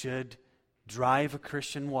should drive a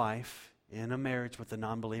Christian wife in a marriage with a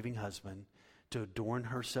non-believing husband to adorn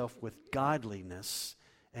herself with godliness,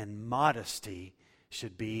 and modesty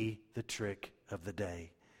should be the trick of the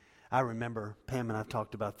day. I remember, Pam and I've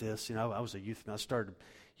talked about this. You know, I started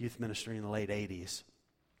youth ministry in the late 80s.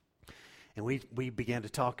 And we began to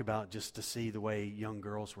talk about just to see the way young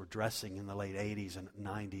girls were dressing in the late 80s and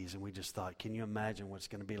 90s. And we just thought, can you imagine what it's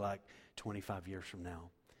going to be like 25 years from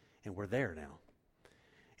now? And we're there now.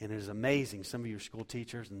 And it is amazing. Some of you are school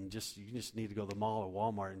teachers, and you just need to go to the mall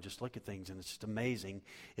or Walmart and just look at things. And it's just amazing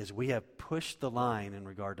is we have pushed the line in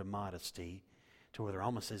regard to modesty to where there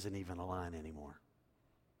almost isn't even a line anymore.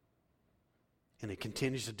 And it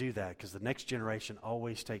continues to do that because the next generation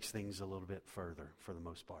always takes things a little bit further for the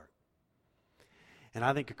most part. And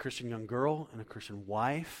I think a Christian young girl and a Christian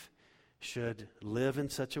wife should live in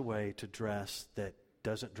such a way to dress that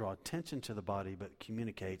doesn't draw attention to the body but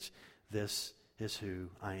communicates this is who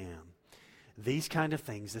I am. These kind of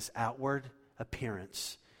things, this outward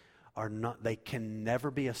appearance, they can never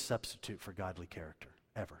be a substitute for godly character,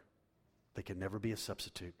 ever. They can never be a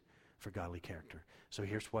substitute for godly character. So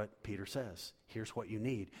here's what Peter says. Here's what you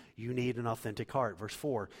need. You need an authentic heart. Verse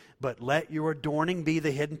 4, but let your adorning be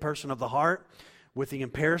the hidden person of the heart, with the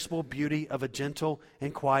imperishable beauty of a gentle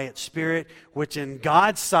and quiet spirit, which in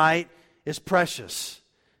God's sight is precious.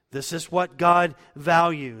 This is what God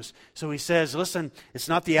values. So he says, listen, it's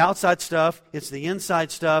not the outside stuff, it's the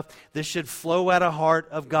inside stuff. This should flow out of heart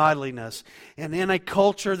of godliness. And in a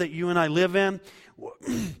culture that you and I live in,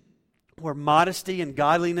 where modesty and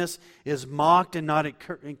godliness is mocked and not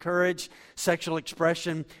encouraged, sexual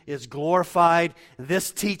expression is glorified,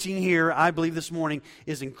 this teaching here, I believe this morning,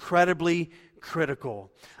 is incredibly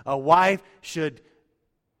critical. A wife should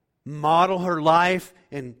model her life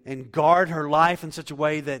and guard her life in such a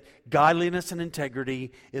way that godliness and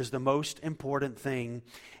integrity is the most important thing.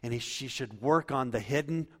 And she should work on the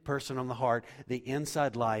hidden person on the heart, the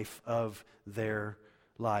inside life of their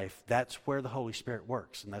life. That's where the Holy Spirit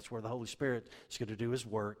works. And that's where the Holy Spirit is going to do His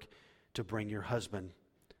work to bring your husband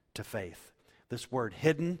to faith. This word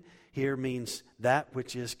hidden here means that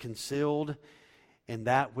which is concealed and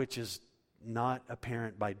that which is not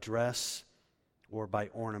apparent by dress or by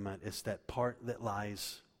ornament. It's that part that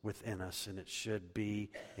lies within us, and it should be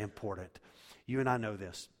important. You and I know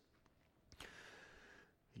this.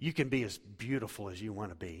 You can be as beautiful as you want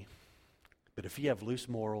to be, but if you have loose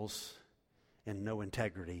morals and no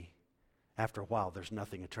integrity, after a while, there's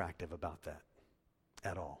nothing attractive about that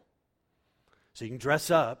at all. So you can dress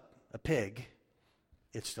up a pig,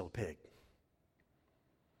 it's still a pig.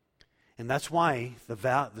 And that's why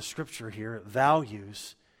the Scripture here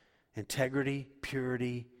values integrity,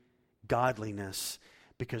 purity, godliness,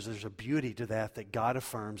 because there's a beauty to that God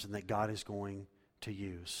affirms and that God is going to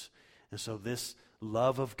use. And so this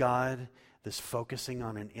love of God, this focusing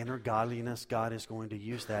on an inner godliness, God is going to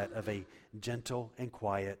use that of a gentle and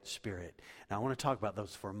quiet spirit. Now I want to talk about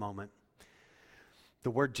those for a moment.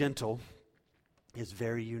 The word gentle is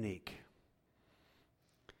very unique.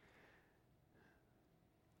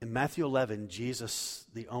 In Matthew 11, Jesus,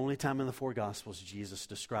 the only time in the four Gospels, Jesus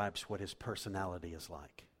describes what his personality is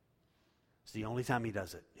like. It's the only time he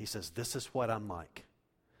does it. He says, this is what I'm like.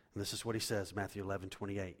 And this is what he says, Matthew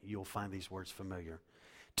 11:28. You'll find these words familiar.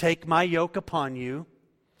 Take my yoke upon you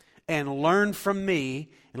and learn from me.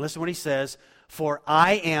 And listen to what he says. For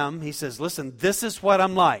I am, he says, listen, this is what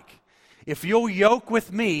I'm like. If you'll yoke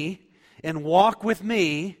with me and walk with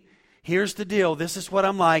me, here's the deal. This is what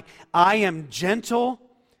I'm like. I am gentle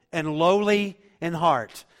and lowly in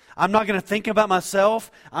heart. I'm not going to think about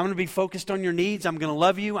myself. I'm going to be focused on your needs. I'm going to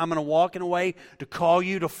love you. I'm going to walk in a way to call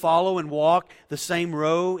you to follow and walk the same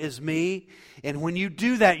row as me. And when you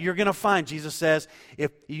do that, you're going to find, Jesus says,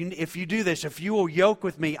 if you do this, if you will yoke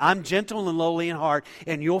with me, I'm gentle and lowly in heart,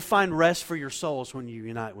 and you'll find rest for your souls when you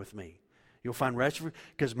unite with me. You'll find rest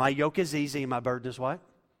because my yoke is easy and my burden is what?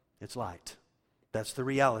 It's light. That's the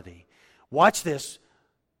reality. Watch this.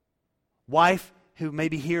 Wife who may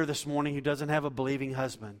be here this morning who doesn't have a believing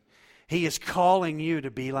husband. He is calling you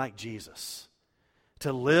to be like Jesus.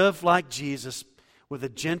 To live like Jesus with a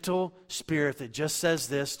gentle spirit that just says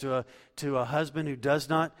this to a husband who does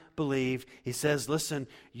not believe. He says, listen,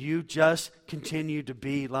 you just continue to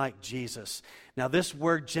be like Jesus. Now this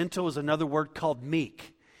word gentle is another word called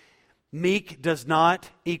meek. Meek does not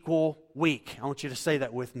equal weak. I want you to say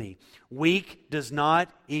that with me. Weak does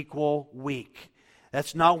not equal weak.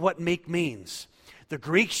 That's not what meek means. The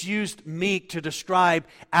Greeks used meek to describe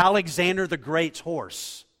Alexander the Great's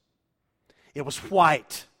horse. It was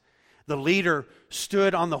white. The leader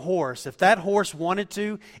stood on the horse. If that horse wanted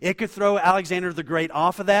to, it could throw Alexander the Great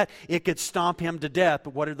off of that. It could stomp him to death.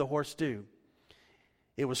 But what did the horse do?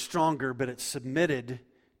 It was stronger, but it submitted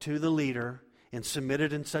to the leader and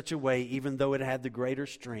submitted in such a way, even though it had the greater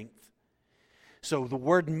strength. So the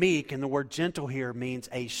word meek and the word gentle here means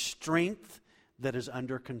a strength that is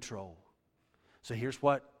under control. So here's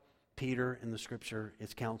what Peter in the Scripture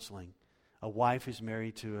is counseling. A wife who's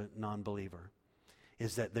married to a non-believer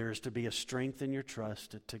is that there is to be a strength in your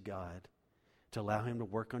trust to God to allow Him to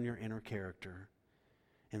work on your inner character.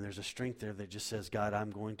 And there's a strength there that just says, God, I'm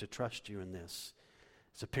going to trust you in this.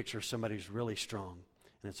 It's a picture of somebody who's really strong.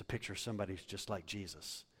 And it's a picture of somebody who's just like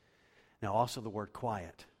Jesus. Now also the word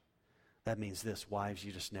quiet. That means this. Wives,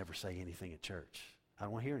 you just never say anything at church. I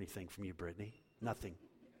don't want to hear anything from you, Brittany. Nothing.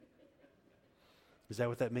 Is that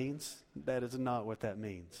what that means? That is not what that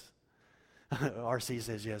means. RC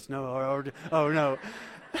says yes. No. Oh, no.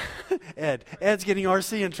 Ed's getting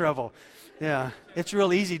RC in trouble. Yeah. It's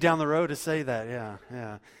real easy down the road to say that.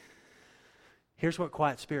 Yeah. Here's what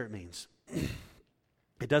quiet spirit means.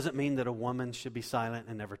 It doesn't mean that a woman should be silent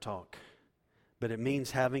and never talk. But it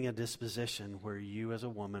means having a disposition where you as a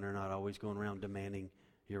woman are not always going around demanding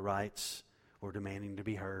your rights or demanding to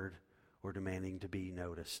be heard or demanding to be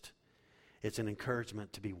noticed. It's an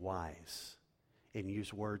encouragement to be wise and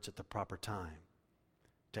use words at the proper time,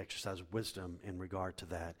 to exercise wisdom in regard to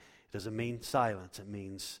that. It doesn't mean silence. It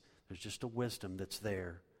means there's just a wisdom that's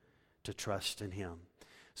there to trust in Him.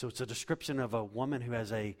 So it's a description of a woman who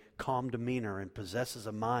has a calm demeanor and possesses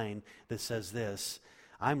a mind that says this,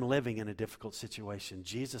 I'm living in a difficult situation.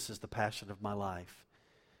 Jesus is the passion of my life.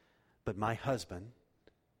 But my husband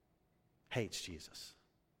hates Jesus,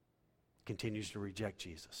 continues to reject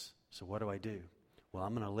Jesus. So what do I do? Well,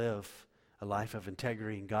 I'm going to live a life of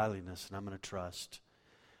integrity and godliness, and I'm going to trust.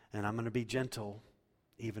 And I'm going to be gentle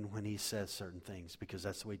even when he says certain things, because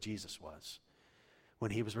that's the way Jesus was.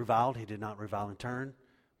 When he was reviled, he did not revile in turn.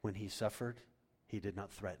 When he suffered, he did not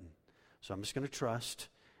threaten. So I'm just going to trust,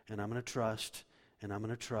 and I'm going to trust, and I'm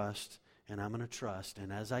going to trust, and I'm going to trust.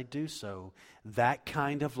 And as I do so, that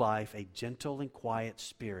kind of life, a gentle and quiet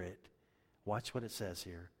spirit, watch what it says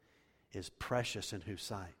here, is precious in whose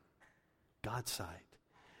sight? God's sight.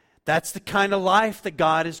 That's the kind of life that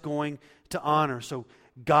God is going to honor. So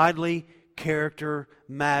godly character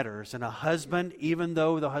matters. And a husband, even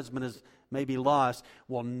though the husband is maybe lost,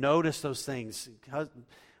 will notice those things.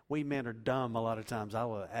 We men are dumb a lot of times. I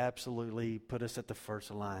will absolutely put us at the first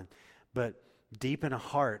line. But deep in the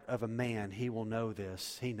heart of a man, he will know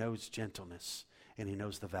this. He knows gentleness, and he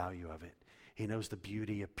knows the value of it. He knows the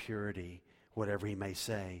beauty of purity, whatever he may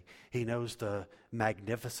say. He knows the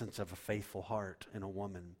magnificence of a faithful heart in a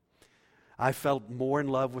woman. I felt more in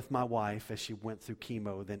love with my wife as she went through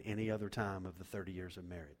chemo than any other time of the 30 years of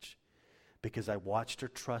marriage, because I watched her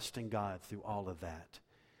trust in God through all of that.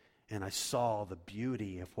 And I saw the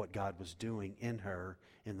beauty of what God was doing in her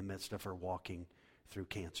in the midst of her walking through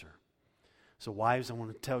cancer. So wives, I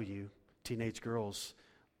want to tell you, teenage girls,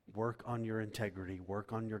 work on your integrity,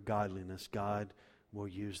 work on your godliness. God will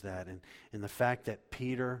use that. And the fact that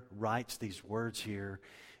Peter writes these words here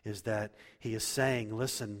is that he is saying,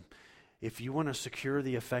 listen, if you want to secure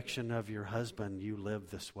the affection of your husband, you live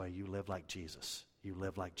this way. You live like Jesus. You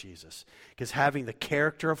live like Jesus. Because having the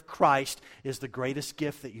character of Christ is the greatest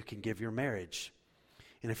gift that you can give your marriage.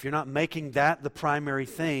 And if you're not making that the primary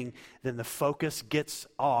thing, then the focus gets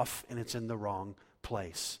off and it's in the wrong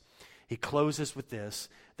place. He closes with this.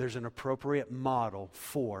 There's an appropriate model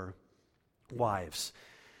for wives.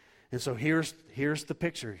 And so here's the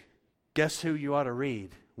picture. Guess who you ought to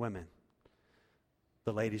read, women?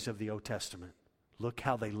 The ladies of the Old Testament. Look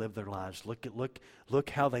how they live their lives. Look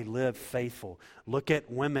how they live faithful. Look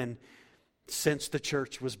at women since the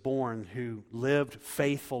church was born who lived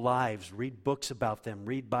faithful lives. Read books about them.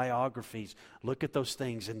 Read biographies. Look at those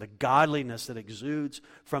things. And the godliness that exudes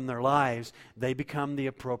from their lives, they become the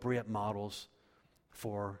appropriate models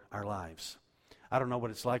for our lives. I don't know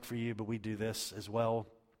what it's like for you, but we do this as well.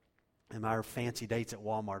 In our fancy dates at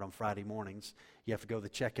Walmart on Friday mornings, you have to go to the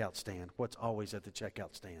checkout stand. What's always at the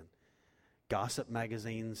checkout stand? Gossip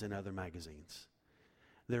magazines and other magazines.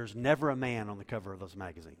 There's never a man on the cover of those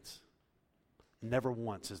magazines. Never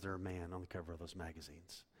once is there a man on the cover of those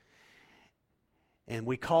magazines. And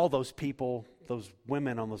we call those people, those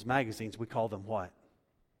women on those magazines, we call them what?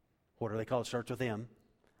 What are they called? It starts with M.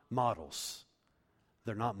 Models.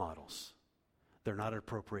 They're not models. They're not an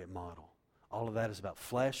appropriate model. All of that is about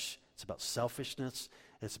flesh. It's about selfishness.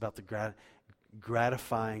 It's about the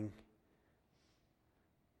gratifying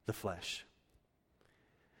the flesh.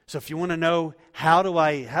 So if you want to know how do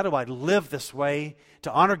I live this way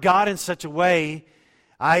to honor God in such a way,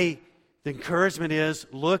 the encouragement is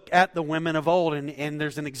look at the women of old, and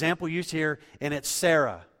there's an example used here, and it's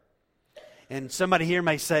Sarah. And somebody here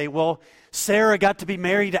may say, well, Sarah got to be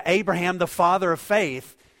married to Abraham, the father of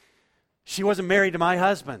faith. She wasn't married to my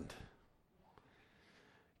husband.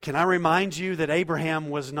 Can I remind you that Abraham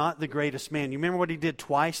was not the greatest man? You remember what he did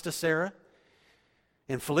twice to Sarah?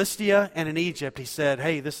 In Philistia and in Egypt, he said,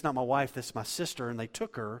 hey, this is not my wife, this is my sister. And they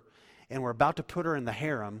took her and were about to put her in the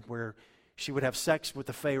harem where she would have sex with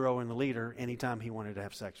the Pharaoh and the leader anytime he wanted to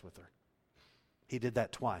have sex with her. He did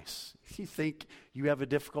that twice. You think you have a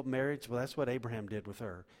difficult marriage? Well, that's what Abraham did with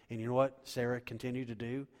her. And you know what Sarah continued to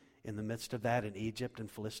do in the midst of that in Egypt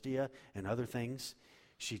and Philistia and other things?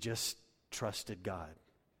 She just trusted God.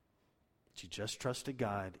 She just trusted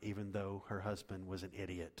God even though her husband was an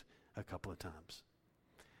idiot a couple of times.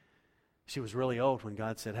 She was really old when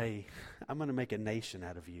God said, hey, I'm going to make a nation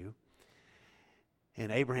out of you. And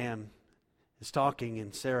Abraham is talking,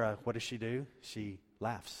 and Sarah, what does she do? She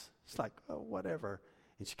laughs. It's like, oh, whatever.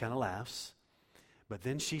 And she kind of laughs. But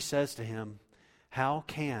then she says to him, how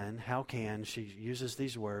can, she uses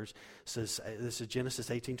these words, says, this is Genesis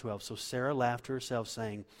 18:12. So Sarah laughed to herself,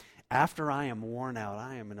 saying, after I am worn out,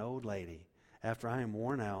 I am an old lady. After I am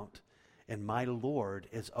worn out, and my Lord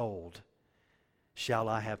is old, shall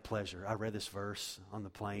I have pleasure? I read this verse on the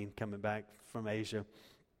plane coming back from Asia,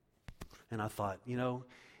 and I thought,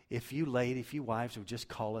 if you wives would just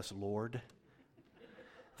call us Lord,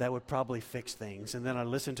 that would probably fix things. And then I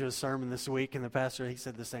listened to a sermon this week, and the pastor, he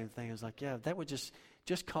said the same thing. I was like, yeah, that would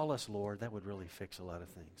just call us Lord. That would really fix a lot of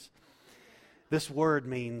things. This word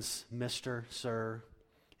means Mr., Sir.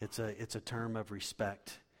 It's a term of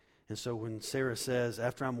respect. And so when Sarah says,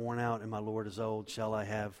 after I'm worn out and my Lord is old, shall I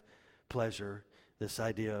have pleasure? This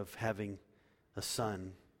idea of having a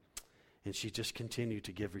son. And she just continued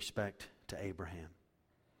to give respect to Abraham.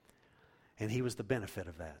 And he was the benefit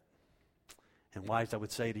of that. And wives, I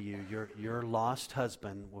would say to you, your lost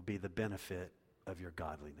husband will be the benefit of your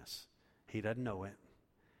godliness. He doesn't know it.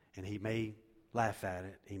 And he may laugh at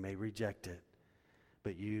it. He may reject it.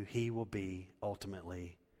 But he will be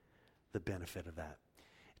ultimately the benefit of that.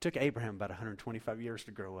 It took Abraham about 125 years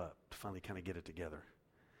to grow up, to finally kind of get it together.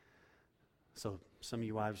 So some of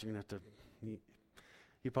you wives, you're going to have to,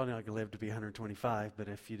 you're probably not going to live to be 125, but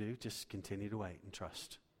if you do, just continue to wait and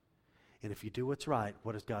trust. And if you do what's right,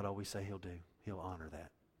 what does God always say he'll do? He'll honor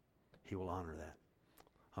that. He will honor that.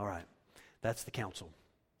 All right. That's the counsel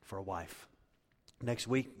for a wife. Next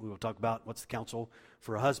week, we will talk about what's the counsel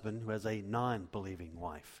for a husband who has a non-believing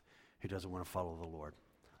wife who doesn't want to follow the Lord.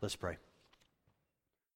 Let's pray.